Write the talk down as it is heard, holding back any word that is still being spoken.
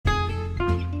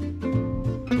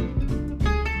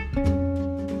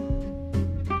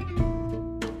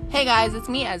Hey guys, it's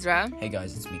me, Ezra. Hey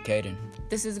guys, it's me, Caden.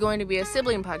 This is going to be a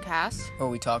sibling podcast, Where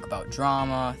we talk about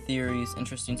drama, theories,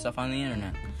 interesting stuff on the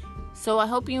internet. so I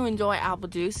hope you enjoy apple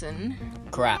juice and...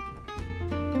 Crap.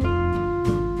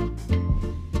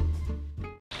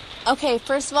 Okay,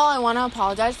 first of all, I want to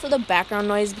apologize for the background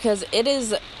noise because it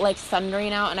is,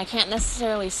 thundering out and I can't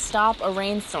necessarily stop a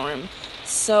rainstorm.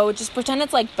 So just pretend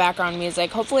it's, background music.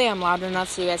 Hopefully I'm loud enough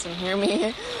so you guys can hear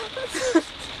me.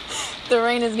 The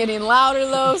rain is getting louder,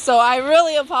 though, so I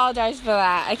really apologize for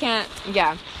that.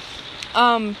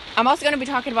 I'm also going to be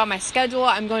talking about my schedule.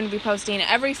 I'm going to be posting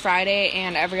every Friday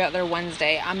and every other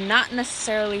Wednesday. I'm not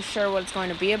necessarily sure what it's going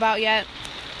to be about yet,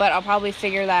 but I'll probably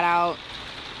figure that out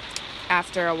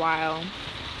after a while.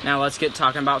 Now let's get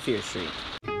talking about Fear Street.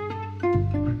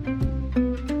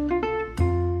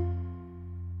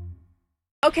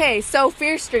 Okay, so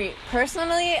Fear Street.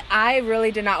 Personally, I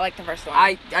really did not like the first one.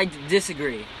 I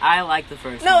disagree. I like the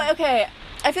first one. No, okay.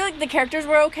 I feel like the characters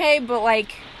were okay, but,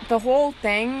 the whole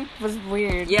thing was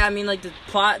weird. Yeah, the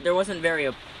plot, there wasn't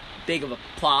very big of a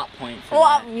plot point for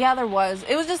that. Well, yeah, there was.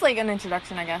 It was just, an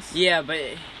introduction, I guess. Yeah, but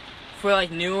for,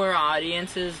 newer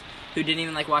audiences who didn't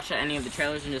even, watch any of the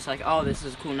trailers and just, oh, this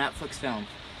is a cool Netflix film,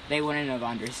 they wouldn't have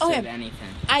understood anything.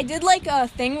 I did, a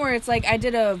thing where it's, I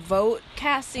did a vote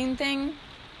casting thing.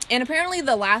 And apparently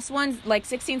the last one,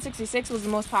 1666, was the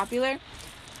most popular.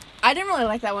 I didn't really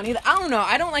like that one either. I don't know.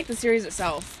 I don't like the series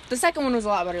itself. The second one was a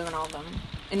lot better than all of them,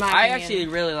 in my opinion. I actually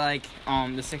really like the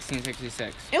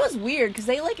 1666. It was weird, because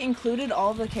they, included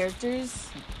all the characters.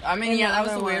 I mean, yeah, that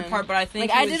was the weird part, but I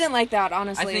think I didn't like that,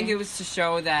 honestly. I think it was to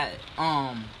show that,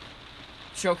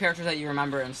 show characters that you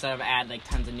remember instead of add,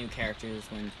 tons of new characters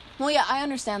when... Well, yeah, I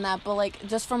understand that, but,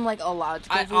 just from, a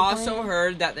logical I viewpoint. also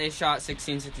heard that they shot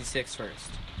 1666 first.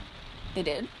 They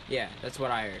did? Yeah, that's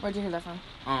what I heard. Where'd you hear that from?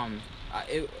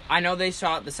 I know they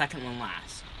shot the second one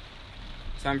last.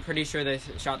 So I'm pretty sure they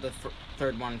shot the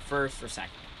third one first or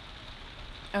second.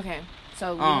 Okay,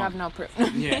 so we have no proof.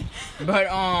 Yeah, but,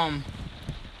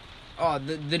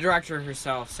 the director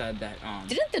herself said that,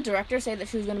 Didn't the director say that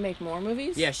she was going to make more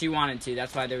movies? Yeah, she wanted to.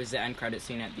 That's why there was the end credit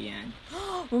scene at the end.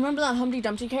 Remember that Humpty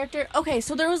Dumpty character? Okay,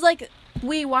 so there was,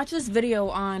 we watched this video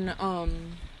on,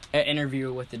 An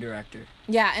interview with the director.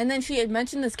 Yeah, and then she had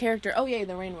mentioned this character. Oh, yeah,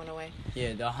 the rain went away.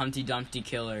 Yeah, the Humpty Dumpty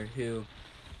killer, who...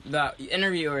 The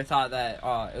interviewer thought that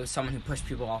it was someone who pushed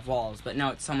people off walls, but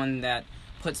no, it's someone that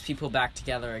puts people back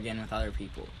together again with other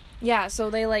people. Yeah, so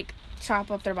they,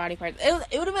 chop up their body parts.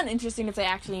 It would have been interesting if they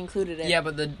actually included it. Yeah,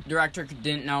 but the director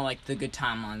didn't know, the good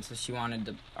timeline, so she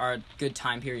wanted a good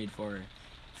time period for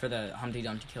the Humpty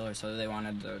Dumpty killer, so they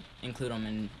wanted to include him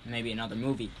in maybe another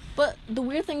movie. But the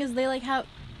weird thing is they, have...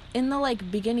 In the,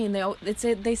 beginning,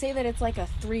 they say that it's, a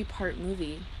 3-part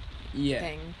movie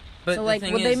thing. But so, would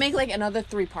they make, another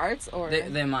 3 parts, or...?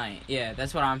 They might, yeah,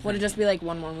 that's what I'm thinking. Would it just be,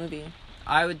 one more movie?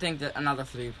 I would think that another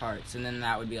 3 parts, and then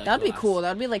that would be, That'd be cool.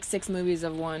 That would be, 6 movies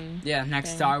of one next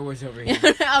thing. Star Wars over here.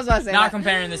 I was about to say Not that.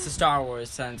 comparing this to Star Wars,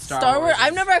 since Star Wars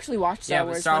I've never actually watched Star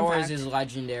Wars. But Star Wars is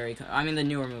legendary. I mean, the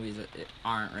newer movies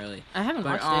aren't really. I haven't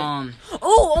watched it. it.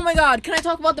 Oh my god, can I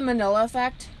talk about the Mandela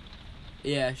effect?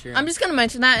 Yeah, sure. I'm just going to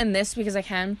mention that in this because I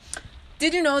can.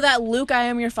 Did you know that Luke, I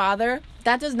am your father?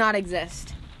 That does not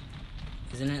exist.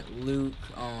 Isn't it Luke,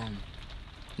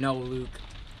 no Luke,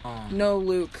 No,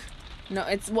 Luke. No,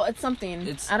 it's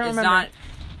something. I don't remember.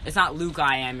 It's not Luke,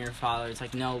 I am your father. It's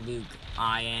no Luke,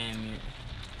 I am your...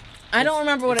 I don't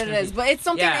remember what it is, but it's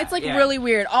something, it's really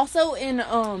weird. Also in,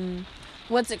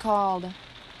 what's it called?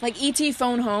 E.T.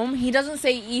 Phone Home. He doesn't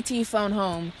say E.T. Phone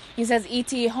Home. He says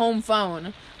E.T. Home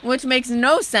Phone. Which makes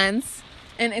no sense,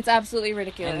 and it's absolutely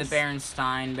ridiculous. And the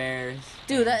Berenstain Bears.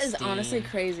 Dude, that is honestly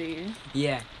crazy.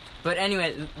 Yeah. But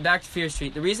anyway, back to Fear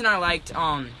Street. The reason I liked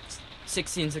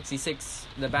 1666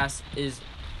 the best is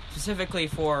specifically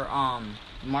for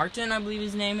Martin, I believe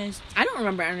his name is. I don't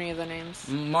remember any of the names.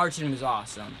 Martin was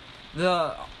awesome.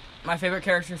 My favorite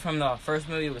character from the first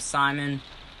movie was Simon.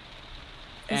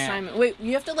 Simon. Wait,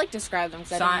 you have to describe them.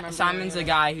 I don't remember. Simon's a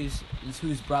guy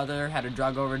whose brother had a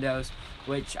drug overdose,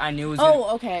 which I knew was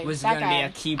going to be a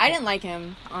key. I didn't like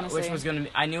him, honestly.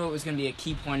 I knew it was going to be a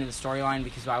key point in the storyline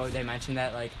because why would they mention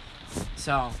that?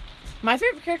 So. My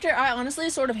favorite character, I honestly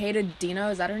sort of hated Dina.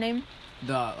 Is that her name?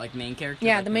 The main character.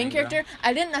 Yeah, the main character.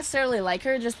 I didn't necessarily like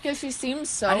her just because she seems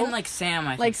so. I didn't like Sam.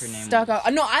 I think her name stuck was.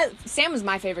 up. No, Sam is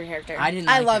my favorite character.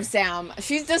 I love her. Sam.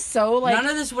 She's just so None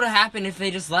of this would have happened if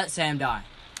they just let Sam die.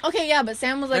 Okay, yeah, but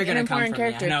Sam was an important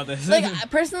character. Me. I know this.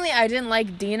 Personally, I didn't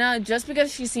like Dina just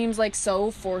because she seems so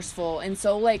forceful and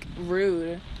so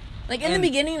rude. In the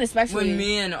beginning, especially. When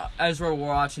me and Ezra were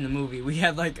watching the movie, we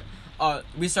had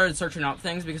we started searching up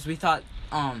things because we thought,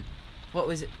 what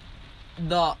was it?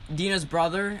 Dina's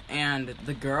brother and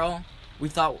the girl, we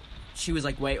thought she was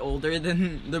like way older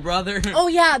than the brother. Oh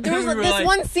yeah, there was this like,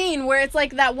 one scene where it's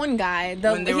like that one guy.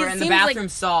 When they were in the bathroom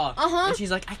stall. Uh-huh. And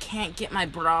she's like, I can't get my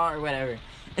bra or whatever.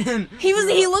 And he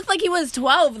looked like he was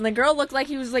 12, and the girl looked like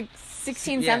he was like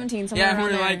 16, 17, somewhere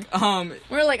around there.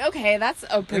 We were like, okay, that's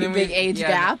a pretty big age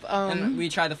gap. And we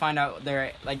tried to find out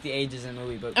their like the ages in the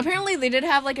movie, but apparently they did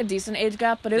have like a decent age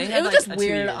gap, but it was just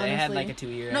weird. Honestly, they had like a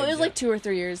 2-year. No, it was like 2 or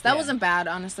 3 years. That wasn't bad,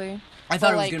 honestly. I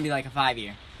thought it was gonna be like a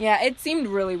 5-year. Yeah, it seemed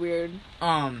really weird.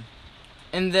 And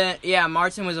then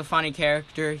Martin was a funny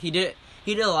character. He did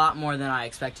a lot more than I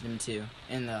expected him to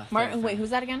in the Martin. Wait,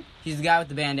 who's that again? He's the guy with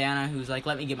the bandana who's like,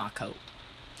 let me get my coat.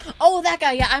 Oh, that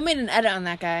guy. Yeah, I made an edit on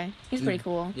that guy. He's pretty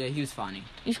cool. Yeah, he was funny.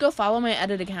 You should go follow my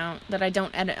edit account that I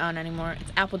don't edit on anymore.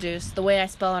 It's apeljuice, the way I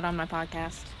spell it on my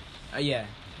podcast. Yeah.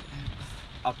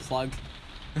 A plug.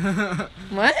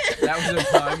 What? That was a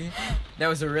plug. That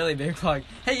was a really big plug.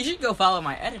 Hey, you should go follow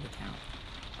my edit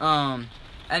account.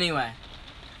 Anyway.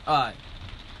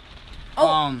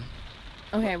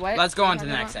 Okay, what? Let's go on to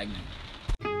the next segment.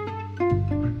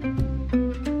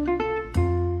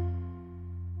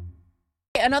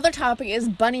 Another topic is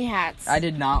bunny hats. I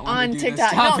did not want on to do TikTok.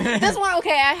 This topic. No, this one.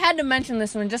 Okay, I had to mention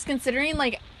this one just considering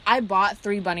like I bought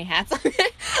 3 bunny hats.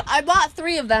 I bought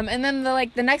 3 of them, and then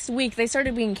the next week they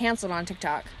started being canceled on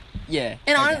TikTok. Yeah.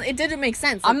 And honestly, it didn't make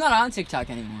sense. Like, I'm not on TikTok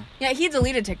anymore. Yeah, he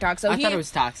deleted TikTok, so I thought it was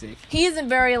toxic. He isn't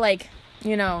very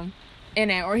in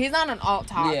it, or he's not an alt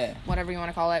talk, whatever you want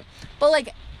to call it. But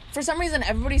like, for some reason,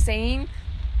 everybody's saying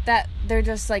that they're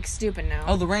just like stupid now.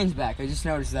 Oh, the rain's back. I just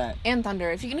noticed that. And thunder.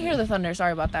 If you can hear the thunder,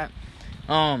 sorry about that.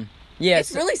 Yeah.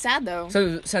 It's really sad though.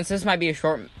 So since this might be a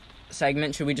short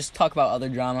segment, should we just talk about other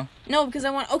drama? No, because I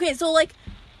want. Okay, so like,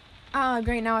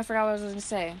 great. Now I forgot what I was going to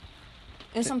say.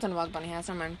 It's something about bunny hats.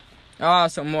 Never mind. Oh,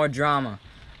 so more drama.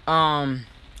 I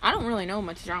don't really know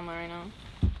much drama right now.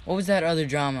 What was that other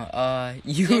drama?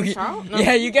 James Charles? No.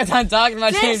 Yeah, you kept on talking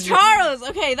about James Charles.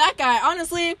 Okay, that guy.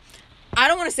 Honestly, I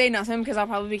don't want to say nothing because I'll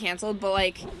probably be canceled. But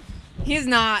like, he's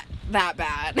not that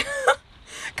bad.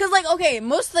 Cause like, okay,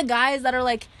 most of the guys that are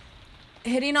like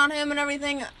hitting on him and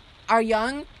everything are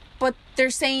young, but they're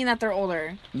saying that they're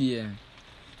older. Yeah.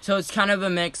 So it's kind of a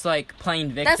mix, like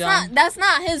playing victim. That's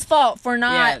not his fault for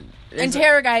not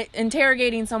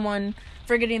interrogating someone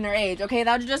for getting their age. Okay,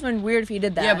 that would have just been weird if he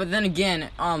did that. Yeah, but then again,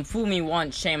 fool me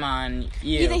once, shame on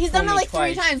you. He's done it like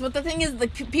twice. 3 times, but the thing is,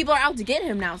 like, people are out to get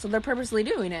him now, so they're purposely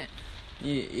doing it.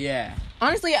 Yeah.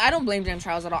 Honestly, I don't blame James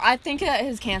Charles at all. I think that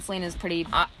his canceling is pretty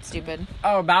stupid.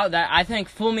 Oh, about that, I think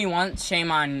fool me once, shame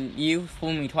on you.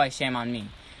 Fool me twice, shame on me.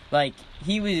 Like,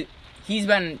 he's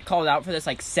been called out for this,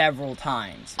 like, several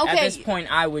times. Okay. At this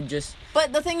point, I would just...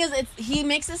 But the thing is, he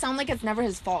makes it sound like it's never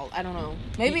his fault. I don't know.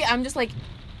 Maybe I'm just, like...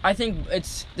 I think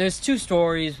there's 2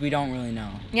 stories we don't really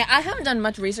know. Yeah, I haven't done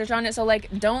much research on it, so, like,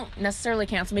 don't necessarily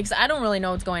cancel me, because I don't really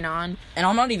know what's going on. And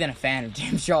I'm not even a fan of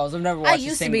James Charles. I've never watched I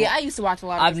used to watch a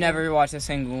lot of I've never watched a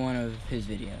single one of his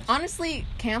videos. Honestly,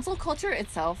 cancel culture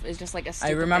itself is just, like, a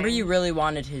stupid I remember thing. You really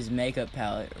wanted his makeup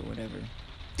palette or whatever.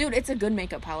 Dude, it's a good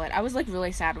makeup palette. I was, like,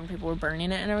 really sad when people were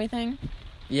burning it and everything.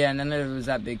 Yeah, and then there was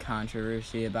that big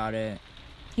controversy about it.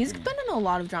 He's been in a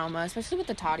lot of drama, especially with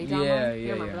the Toddy drama. Yeah,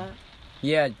 you remember that?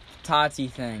 Yeah, Tati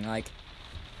thing, like,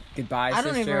 goodbye, sister,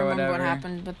 or whatever. I don't even remember what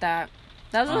happened with that.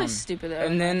 That was really stupid, though.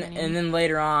 And then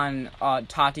later on,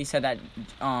 Tati said that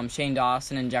Shane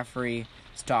Dawson and Jeffree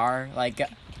Star, like,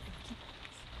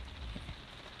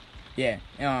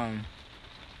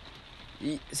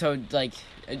 so, like,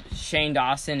 Shane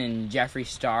Dawson and Jeffree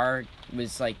Star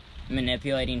was, like,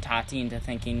 manipulating Tati into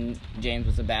thinking James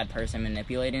was a bad person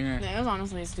manipulating her. Yeah, it was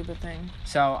honestly a stupid thing.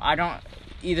 So,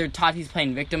 either Tati's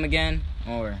playing victim again,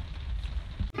 or...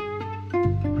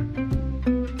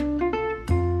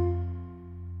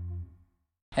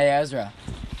 Hey, Ezra.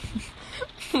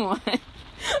 What?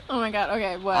 Oh my god,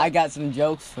 okay, what? I got some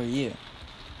jokes for you.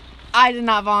 I did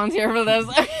not volunteer for this.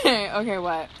 Okay,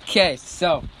 what? Okay,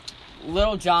 so,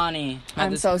 little Johnny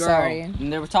had this girl, sorry.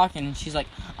 And they were talking, and she's like,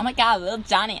 oh my god, little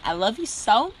Johnny, I love you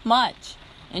so much.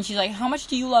 And she's like, how much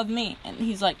do you love me? And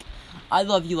he's like, I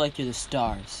love you like you're the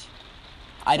stars.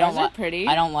 Stars are pretty.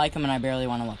 I don't like them, and I barely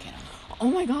want to look at them. Oh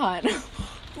my god.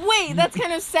 Wait, that's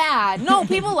kind of sad. No,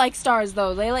 people like stars,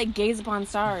 though. They, like, gaze upon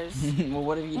stars. Well,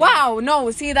 what have you done? Wow,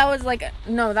 no, see, that was, like,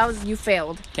 no, that was, you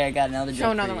failed. Okay, I got another joke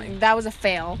Show another one. That was a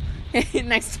fail.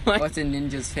 Next one. What's a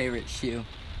ninja's favorite shoe?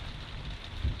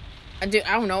 Dude,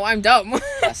 I don't know, I'm dumb.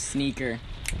 A sneaker.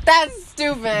 That's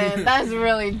stupid. That's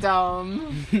really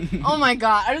dumb. Oh my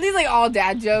god. Are these, like, all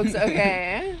dad jokes?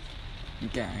 Okay.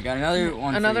 Okay, I got another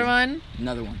one. Another one?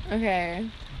 Another one. Okay.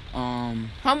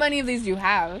 How many of these do you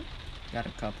have? Got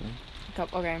a couple.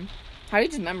 Okay. How do you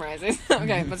just memorize it?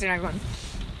 Okay, what's your next one?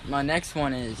 My next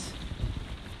one is...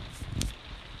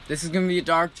 This is going to be a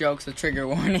dark joke, so trigger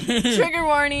warning. Trigger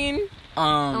warning.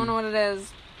 I don't know what it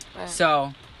is. But...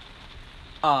 So,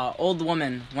 old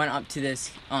woman went up to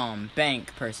this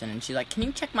bank person, and she's like, "Can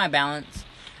you check my balance?"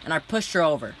 And I pushed her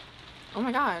over. Oh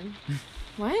my god.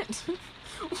 What? Is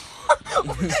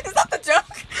that the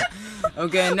joke?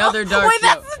 Okay, another dark Wait,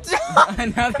 joke. that's the joke.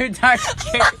 Another dark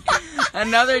joke.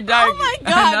 Another dark. Oh my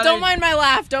god! Don't mind my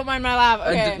laugh.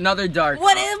 Okay. Another dark.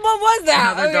 What was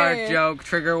that? Another dark joke.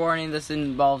 Trigger warning. This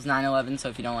involves 9/11. So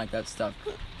if you don't like that stuff,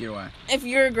 get away. If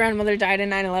your grandmother died in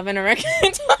 9/11,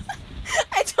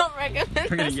 I don't recommend.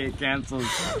 We're gonna get canceled.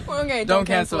 Okay. Don't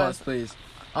cancel us, please.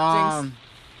 You want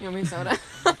me soda?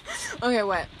 Okay.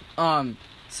 What?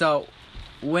 So,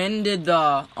 when did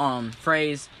the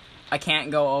phrase "I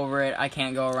can't go over it, I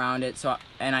can't go around it,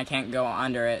 and I can't go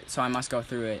under it, so I must go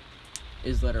through it"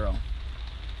 is literal?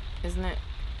 Isn't it?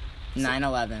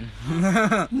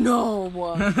 9/11. No.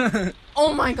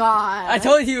 Oh my god. I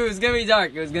told you it was gonna be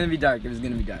dark.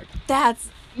 That's...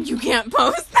 You can't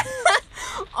post that.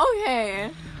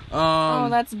 Okay. Oh,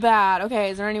 that's bad.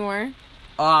 Okay, is there any more?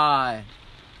 Oh,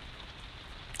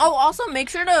 also, make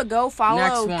sure to go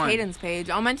follow Caden's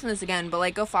page. I'll mention this again,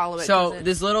 but, go follow it. So,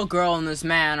 this little girl and this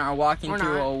man are walking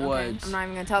through a woods. Okay. I'm not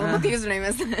even going to tell them what the username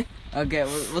is. Okay,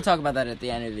 we'll talk about that at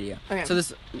the end of the video. Okay. So,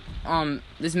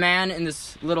 this man and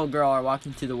this little girl are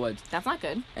walking through the woods. That's not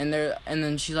good. And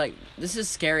then she's like, "This is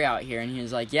scary out here." And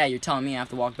he's like, "Yeah, you're telling me I have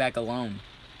to walk back alone."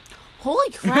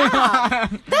 Holy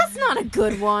crap. That's not a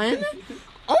good one.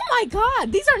 Oh, my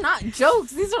God. These are not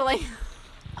jokes. These are,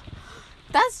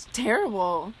 That's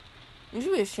terrible. You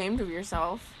should be ashamed of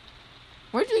yourself.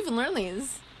 Where'd you even learn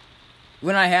these?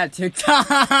 When I had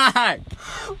TikTok.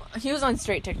 He was on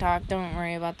straight TikTok. Don't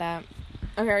worry about that.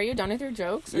 Okay, are you done with your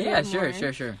jokes? Yeah,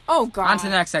 sure. Oh, God. On to the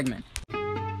next segment.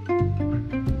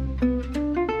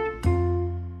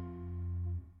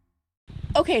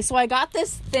 Okay, so I got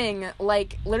this thing,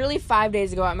 literally 5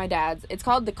 days ago at my dad's. It's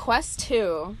called the Quest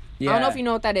 2. Yeah. I don't know if you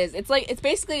know what that is. It's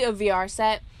basically a VR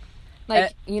set. When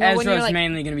you're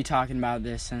mainly going to be talking about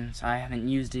this since I haven't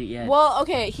used it yet. Well,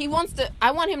 okay,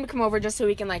 I want him to come over just so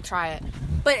we can, try it.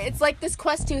 But it's this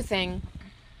Quest 2 thing.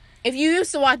 If you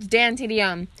used to watch Dan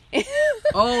TDM.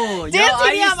 Oh, Dan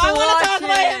TDM, I want to talk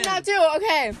about him now, too.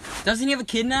 Okay. Doesn't he have a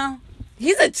kid now?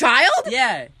 He's a child?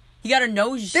 Yeah. He got a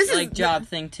nose, job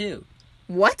thing, too.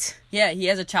 What? Yeah, he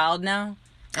has a child now.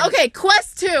 Okay,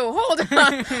 Quest 2.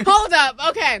 Hold up.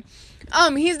 Okay.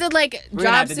 He's did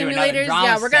job simulators.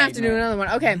 Yeah, we're gonna have to do another one.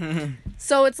 Okay.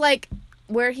 So it's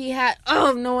where he had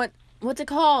what's it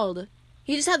called?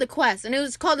 He just had the Quest, and it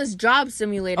was called this job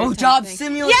simulator. Oh, job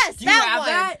simulator. Yes, do you have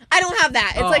that? I don't have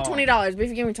that. It's $20. But if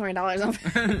you give me $20, I'll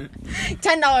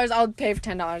 $10. I'll pay for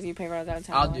 $10. You pay for $10.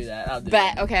 I'll do that.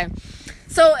 Bet. Okay.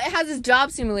 So it has this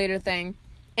job simulator thing.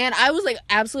 And I was,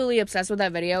 absolutely obsessed with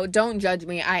that video. Don't judge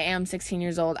me. I am 16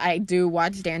 years old. I do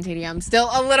watch Dan TDM still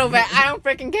a little bit. I don't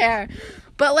freaking care.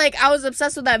 But, I was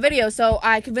obsessed with that video, so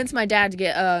I convinced my dad to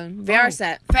get a VR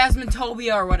set.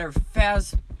 Phasmophobia or whatever.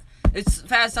 It's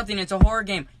Phas something. It's a horror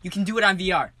game. You can do it on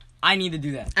VR. I need to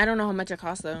do that. I don't know how much it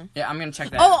costs, though. Yeah, I'm going to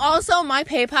check that out. Also, my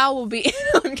PayPal will be...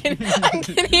 I'm kidding.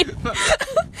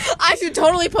 I should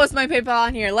totally post my PayPal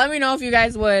on here. Let me know if you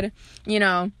guys would,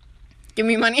 give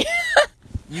me money.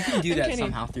 You can do that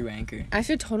somehow through Anchor. I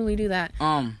should totally do that.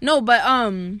 No, but,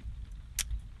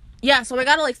 yeah, so I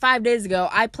got it 5 days ago.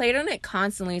 I played on it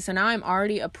constantly, so now I'm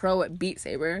already a pro at Beat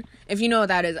Saber. If you know what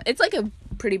that is. It's a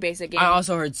pretty basic game. I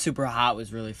also heard Super Hot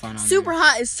was really fun on Super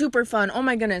Hot is super fun. Oh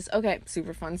my goodness. Okay,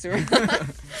 super fun.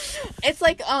 It's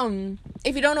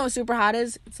if you don't know what Super Hot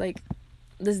is, it's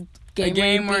this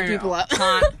game where you beat people up.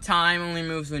 Time only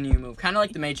moves when you move. Kind of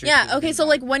like the Matrix. Yeah, okay, so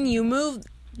when you move,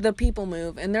 the people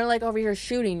move, and they're over here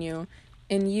shooting you,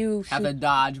 and you have to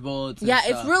dodge bullets. Yeah,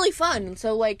 it's really fun.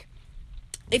 So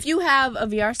if you have a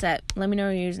VR set, let me know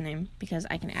your username because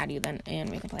I can add you then, and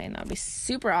we can play, and that would be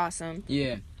super awesome.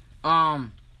 Yeah. I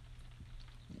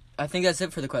think that's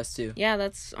it for the Quest 2. Yeah,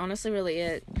 that's honestly really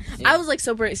it. Yeah. I was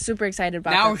super excited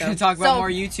about. Now we're gonna talk about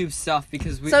more YouTube stuff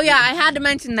because we. So yeah, I had to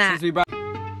mention that. Since we brought.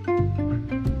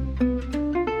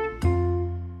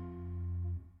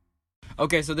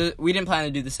 Okay, so we didn't plan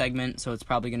to do the segment, so it's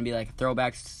probably gonna be a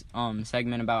throwback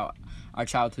segment about our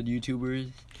childhood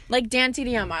YouTubers. Like Dan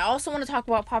TDM. I also want to talk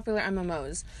about popular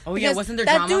MMOs. Oh yeah, wasn't there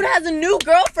that drama? Dude has a new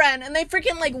girlfriend, and they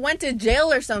freaking went to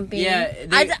jail or something. Yeah,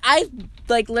 I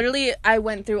literally I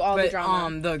went through all the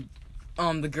drama.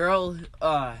 The girl,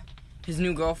 his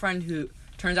new girlfriend, who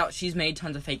turns out she's made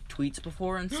tons of fake tweets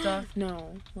before and stuff.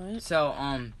 No, what? So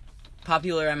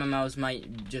popular MMOs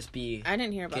might just be I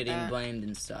didn't hear about getting that. blamed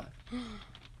and stuff.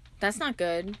 That's not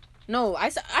good. No, I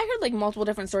heard like multiple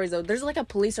different stories though. There's like a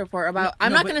police report about.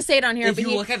 I'm not gonna say it on here, if but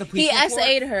you look at the police report,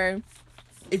 SA'd her.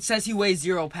 It says he weighs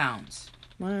 0 pounds.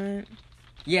 What?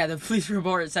 Yeah, the police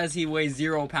report says he weighs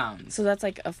 0 pounds. So that's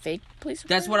like a fake police report?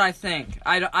 That's what I think.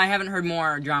 I haven't heard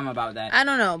more drama about that. I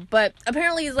don't know, but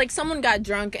apparently it's like someone got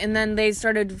drunk and then they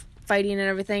started fighting and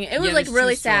everything. It was Yeah, like there's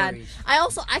really two sad.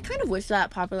 stories. I kind of wish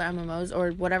that popular MMOs or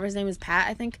whatever his name is, Pat,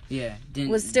 I think, Yeah,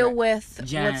 was still with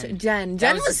Jen. Jen.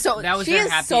 That Jen was so she their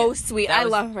is so sweet. I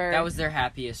love her. That was their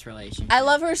happiest relationship. I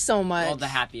love her so much. Well, the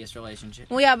happiest relationship.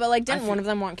 Well, yeah, but like didn't one of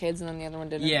them want kids and then the other one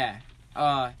didn't? Yeah.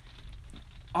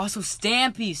 Also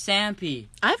Stampy.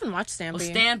 I haven't watched Stampy. Well,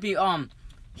 Stampy,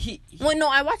 Well, no,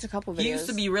 I watched a couple videos. he used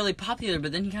to be really popular,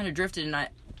 but then he kind of drifted, and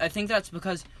I think that's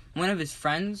because one of his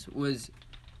friends was,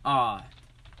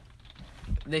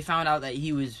 they found out that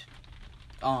he was,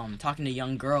 talking to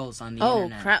young girls on the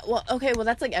internet. Oh crap! Well, okay, well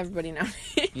that's like everybody now.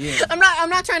 Yeah. I'm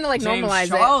not trying to like James normalize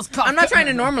Charles it. I'm not trying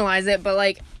to normalize it, but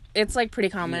like it's like pretty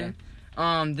common. Yeah.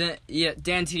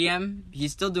 Dan TDM,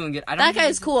 he's still doing good. That guy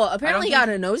is cool. Apparently, he got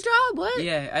a nose job. What?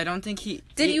 Yeah, I don't think he.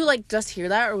 Did you like just hear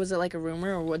that, or was it like a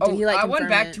rumor, or what? Did he like? I went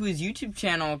back it? to his YouTube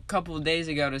channel a couple of days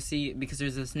ago to see because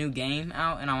there's this new game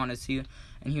out, and I want to see.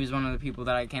 And he was one of the people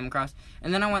that I came across.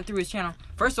 And then I went through his channel.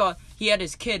 First of all, he had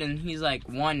his kid, and he's like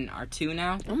 1 or 2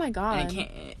 now. Oh my god!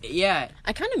 And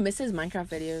I kind of miss his Minecraft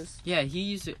videos. Yeah,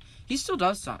 he still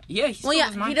does some. Yeah, does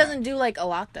Minecraft. He doesn't do like a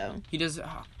lot though. He does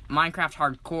Minecraft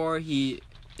hardcore.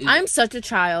 I'm such a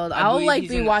child. I'll like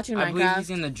be watching Minecraft. I believe he's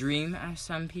in the Dream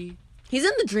SMP. He's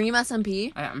in the Dream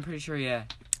SMP. I'm pretty sure. Yeah.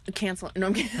 Cancel. No,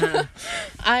 I'm kidding.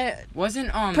 I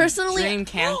wasn't personally Dream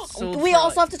canceled. We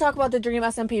also have to talk about the Dream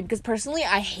SMP because personally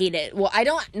I hate it. Well, I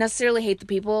don't necessarily hate the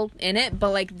people in it, but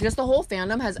like just the whole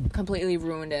fandom has completely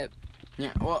ruined it.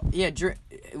 Yeah. Well, yeah.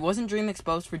 Wasn't Dream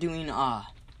exposed for doing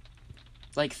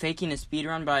like faking a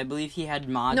speedrun, but I believe he had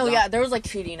mods. No, on. yeah, there was like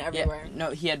cheating everywhere. Yeah,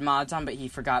 no, he had mods on, but he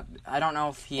forgot. I don't know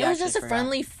if he. It was just a forgot.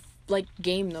 friendly like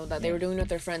game though that they were doing with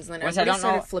their friends, and then everybody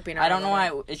started flipping out. I don't know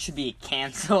why it should be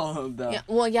canceled though. Yeah,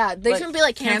 well, yeah, they shouldn't be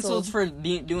like canceled for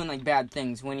doing like bad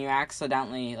things. When you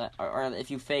accidentally or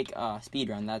if you fake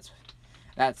speedrun,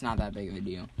 that's not that big of a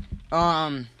deal.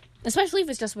 Especially if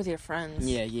it's just with your friends.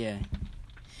 Yeah.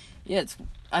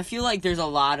 I feel like there's a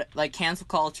lot like cancel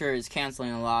culture is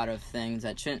canceling a lot of things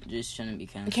that shouldn't be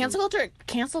canceled.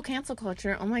 Cancel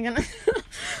culture. Oh my goodness.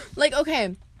 Like,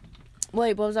 okay.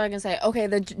 Wait, what was I gonna say? Okay,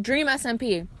 the Dream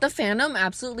SMP. The fandom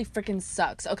absolutely freaking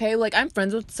sucks, okay? Like, I'm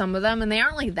friends with some of them, and they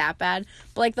aren't, like, that bad.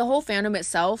 But, like, the whole fandom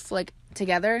itself, like,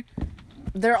 together,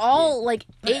 they're all, like,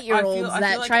 8-year-olds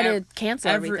that like try to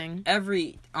cancel everything.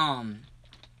 Every,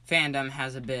 fandom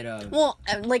has a bit of... Well,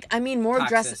 like, I mean, more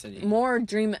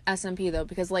Dream SMP, though,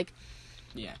 because, like...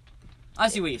 Yeah. I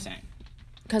see what you're saying.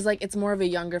 Because, like, it's more of a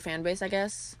younger fan base, I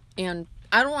guess. And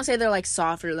I don't want to say they're, like,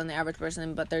 softer than the average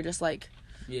person, but they're just, like...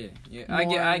 Yeah.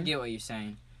 I get what you're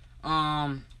saying.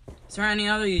 Is there any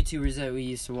other YouTubers that we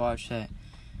used to watch that?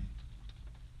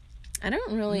 I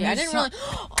didn't really.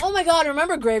 Oh my god!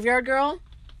 Remember Graveyard Girl?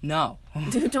 No.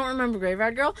 Dude, don't remember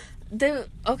Graveyard Girl?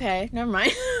 Okay, never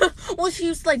mind. Well, she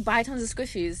used to like buy tons of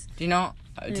squishies. Do you know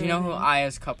who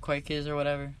Aya's Cupquake is or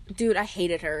whatever? Dude, I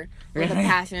hated her with a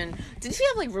passion. Didn't she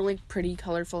have like really pretty,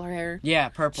 colorful hair? Yeah,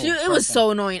 purple. It was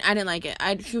so annoying. I didn't like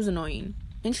it. She was annoying.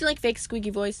 Didn't she like fake squeaky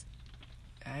voice?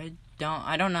 I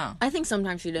don't know. I think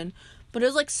sometimes she did, but it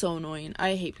was like so annoying.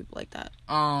 I hate people like that.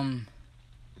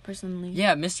 Personally.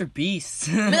 Yeah, Mr. Beast.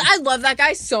 I love that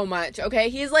guy so much. Okay,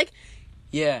 he's like.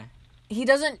 Yeah.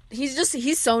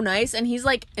 He's so nice, and he's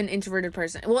like an introverted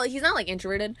person. Well, he's not like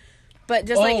introverted, but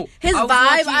just like his vibe.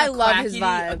 I love his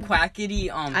vibe.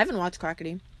 Quackity. I haven't watched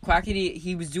Quackity. Quackity.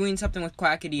 He was doing something with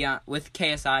Quackity with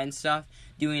KSI and stuff,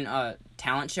 doing a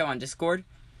talent show on Discord.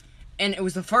 And it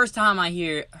was the first time I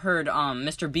heard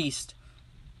Mr. Beast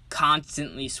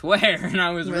constantly swear, and I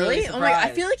was really surprised. Oh my God,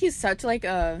 I feel like he's such like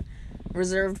a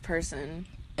reserved person.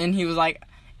 And he was like,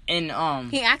 he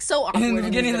acts so awkward. In the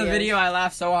beginning of the video, I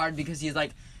laughed so hard because he's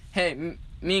like, "Hey,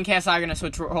 me and Cass are gonna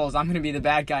switch roles. I'm gonna be the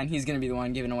bad guy, and he's gonna be the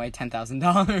one giving away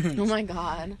 $10,000." Oh my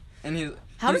God. And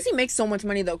how does he make so much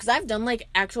money though? Because I've done like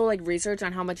actual like research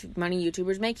on how much money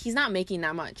YouTubers make. He's not making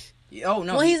that much. Oh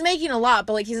no! Well, he's making a lot,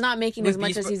 but like he's not making as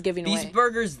much as he's giving away. Beast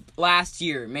Burgers last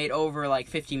year made over like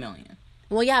 $50 million.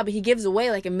 Well, yeah, but he gives away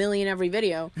like $1 million every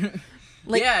video.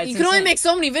 Like, yeah, you can only make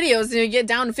so many videos to get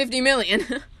down to 50 million.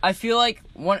 I feel like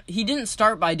he didn't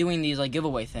start by doing these like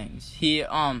giveaway things. He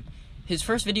his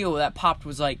first video that popped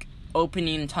was like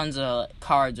opening tons of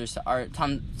cards or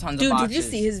tons of boxes. Dude, did you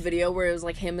see his video where it was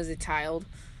like him as a child?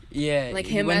 Yeah. Like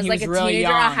him when as he like was a really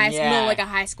teenager, young, a high school, yeah. no, like a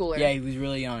high schooler. Yeah, he was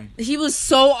really young. He was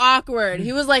so awkward.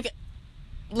 He was like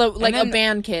a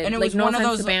band kid. And it like was no one of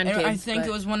offense those. to band kids. I think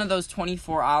it was one of those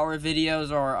 24-hour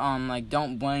videos, or like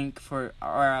don't blink or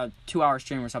a 2-hour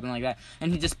stream or something like that.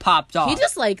 And he just popped off. He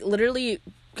just like literally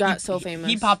got so famous.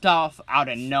 He popped off out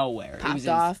of nowhere.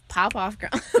 Pop off.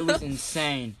 It was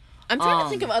insane. I'm trying to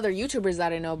think of other YouTubers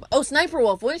that I know. Oh, Sniper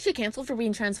Wolf. Wasn't she canceled for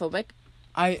being transphobic?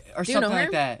 Or Do you know something her?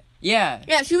 like that. Yeah.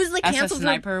 Yeah, she was like As a canceled.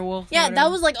 Sniper Wolf. Yeah,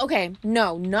 that was like okay.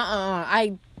 No.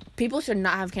 People should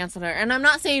not have canceled her. And I'm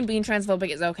not saying being transphobic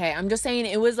is okay. I'm just saying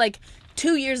it was like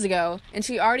 2 years ago, and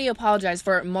she already apologized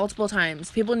for it multiple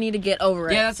times. People need to get over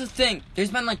it. Yeah, that's the thing.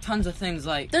 There's been like tons of things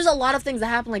like. There's a lot of things that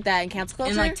happen like that in cancel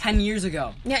culture. And like 10 years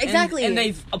ago. Yeah, exactly. And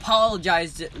they've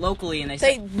apologized locally, and they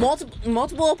said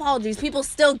multiple apologies. People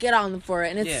still get on them for it,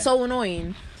 and it's so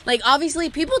annoying. Like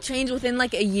obviously, people change within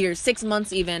like a year, 6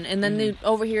 months even, and then they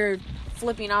over here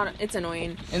flipping out. It's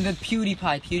annoying. And then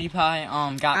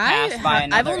PewDiePie got passed by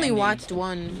another I've only indie watched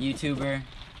one YouTuber.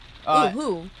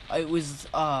 Who? It was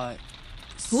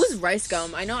Who's Rice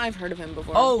Gum? I know I've heard of him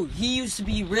before. Oh, he used to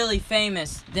be really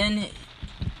famous. Then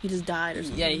he just died or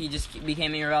something. Yeah, he just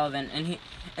became irrelevant,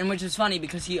 and which is funny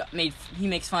because he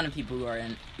makes fun of people who are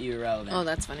irrelevant. Oh,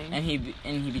 that's funny. And he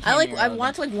became. I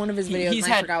watched like one of his videos.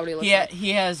 And I forgot what he looked like.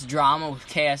 He has drama with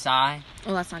KSI.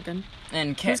 Oh, that's not good.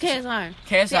 And who's KSI?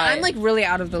 KSI. See, I'm like really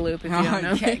out of the loop if you don't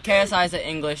know. KSI is an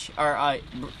English or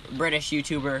British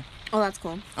YouTuber. Oh, that's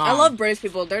cool. I love British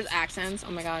people. There's accents.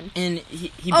 Oh my god. And he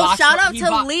shout out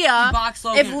to Leah.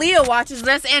 If Leah watches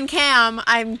this and Cam,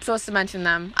 I'm supposed to mention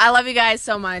them. I love you guys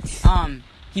so much.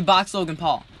 He boxed Logan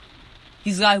Paul.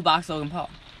 He's the guy who boxed Logan Paul.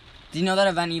 Do you know that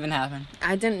event even happened?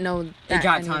 I didn't know that. It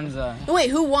got tons of. Wait,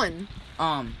 who won?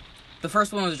 The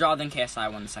first one was a draw. Then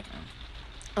KSI won the second one.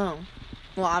 Oh.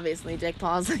 Well, obviously, Jake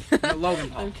Paul's no, Logan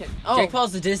Paul. Okay. Oh. Jake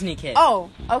Paul's the Disney kid. Oh,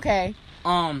 okay.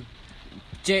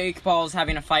 Jake Paul's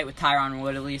having a fight with Tyron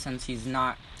Woodley since he's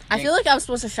not. I feel like I was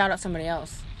supposed to shout out somebody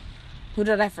else. Who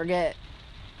did I forget?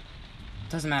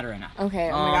 Doesn't matter right now. Okay,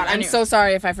 oh my god. I'm so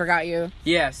sorry if I forgot you.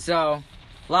 Yeah, so,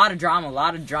 a lot of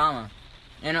drama.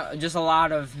 And just a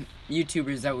lot of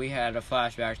YouTubers that we had a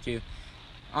flashback to.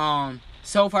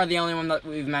 So far, the only one that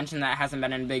we've mentioned that hasn't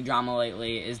been in big drama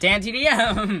lately is Dan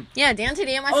TDM. Yeah, Dan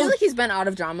TDM. I feel like he's been out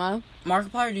of drama.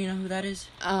 Markiplier, do you know who that is?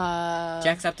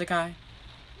 Jacksepticeye.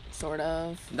 Sort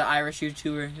of. The Irish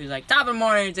YouTuber who's like, top of the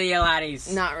morning to you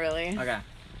laddies. Not really. Okay.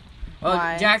 Well,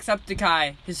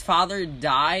 Jacksepticeye, his father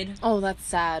died. Oh, that's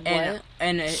sad. What?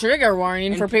 And trigger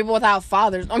warning for people without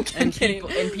fathers. I'm kidding.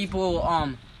 And people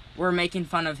were making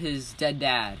fun of his dead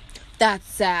dad. That's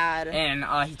sad. And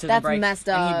he took a break. That's messed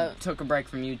up. And he took a break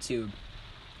from YouTube.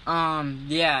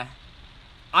 Yeah.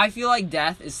 I feel like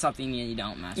death is something you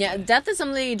don't mess with. Yeah, death is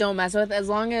something you don't mess with as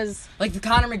long as... Like the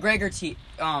Conor McGregor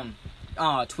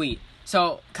tweet.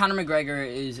 So, Conor McGregor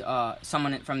is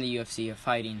someone from the UFC, a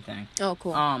fighting thing. Oh,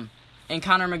 cool. And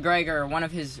Conor McGregor, one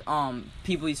of his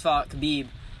people he's fought, Khabib,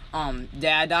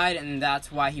 dad died, and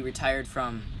that's why he retired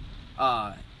from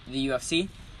the UFC.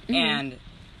 Mm-hmm. And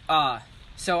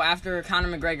so after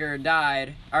Conor McGregor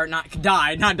died, or not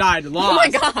died, lost. Oh my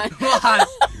god.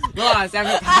 lost.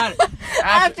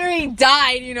 After he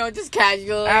died, just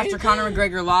casually. After Conor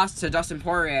McGregor lost to Dustin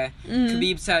Poirier,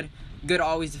 Khabib said, "Good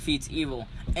always defeats evil."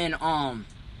 And Conor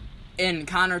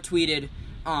tweeted,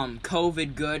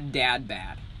 "COVID good, dad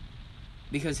bad,"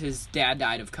 because his dad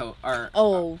died of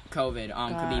COVID.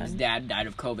 Khabib's dad died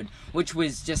of COVID, which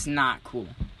was just not cool.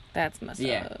 That's messed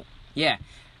up. Yeah.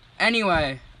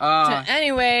 Anyway,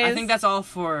 anyways, I think that's all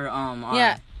for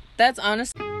yeah, that's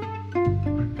honest.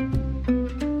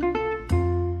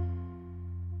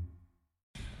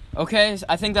 Okay,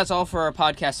 I think that's all for our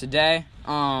podcast today.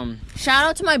 Shout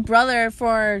out to my brother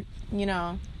for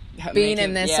being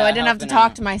in this, so I didn't have to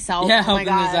talk to myself. Yeah, oh my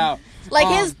god. This out.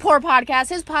 Like his poor podcast.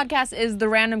 His podcast is the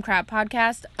Random Crap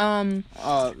Podcast.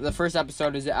 The first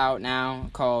episode is out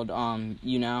now called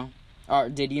You Know, or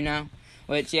Did You Know?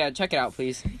 Which, yeah, check it out,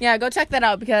 please. Yeah, go check that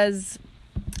out because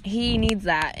he needs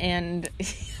that. And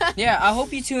yeah, I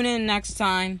hope you tune in next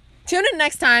time. Tune in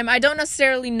next time. I don't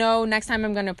necessarily know next time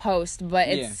I'm going to post, but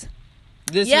it's...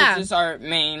 This is just our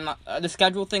main... the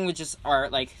schedule thing was just our,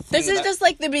 This is just,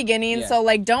 the beginning, so,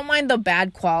 don't mind the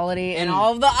bad quality and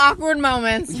all of the awkward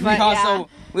moments. But,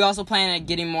 we also plan on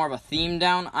getting more of a theme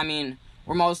down. I mean...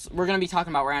 We're going to be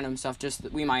talking about random stuff, just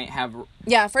that we might have...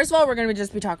 Yeah, first of all, we're going to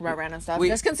just be talking about random stuff.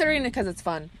 Just considering it because it's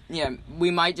fun. Yeah,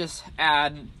 we might just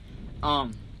add...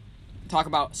 talk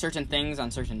about certain things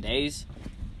on certain days.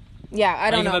 Yeah,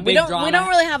 I don't Like, know. if a We big don't drama-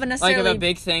 really have a necessarily. Like if a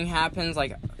big thing happens,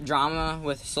 like drama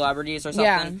with celebrities or something,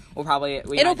 Yeah.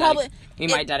 we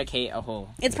might dedicate a whole.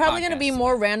 It's probably going to be podcast.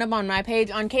 more random on my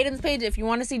page. On Caden's page, if you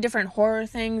want to see different horror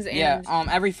things. And Yeah.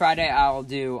 Every Friday I'll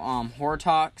do horror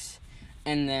talks,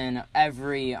 and then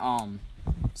every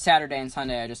Saturday and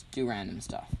Sunday I just do random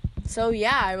stuff. So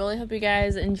yeah, I really hope you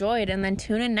guys enjoyed, and then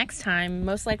tune in next time,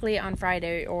 most likely on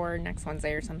Friday or next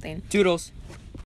Wednesday or something. Toodles.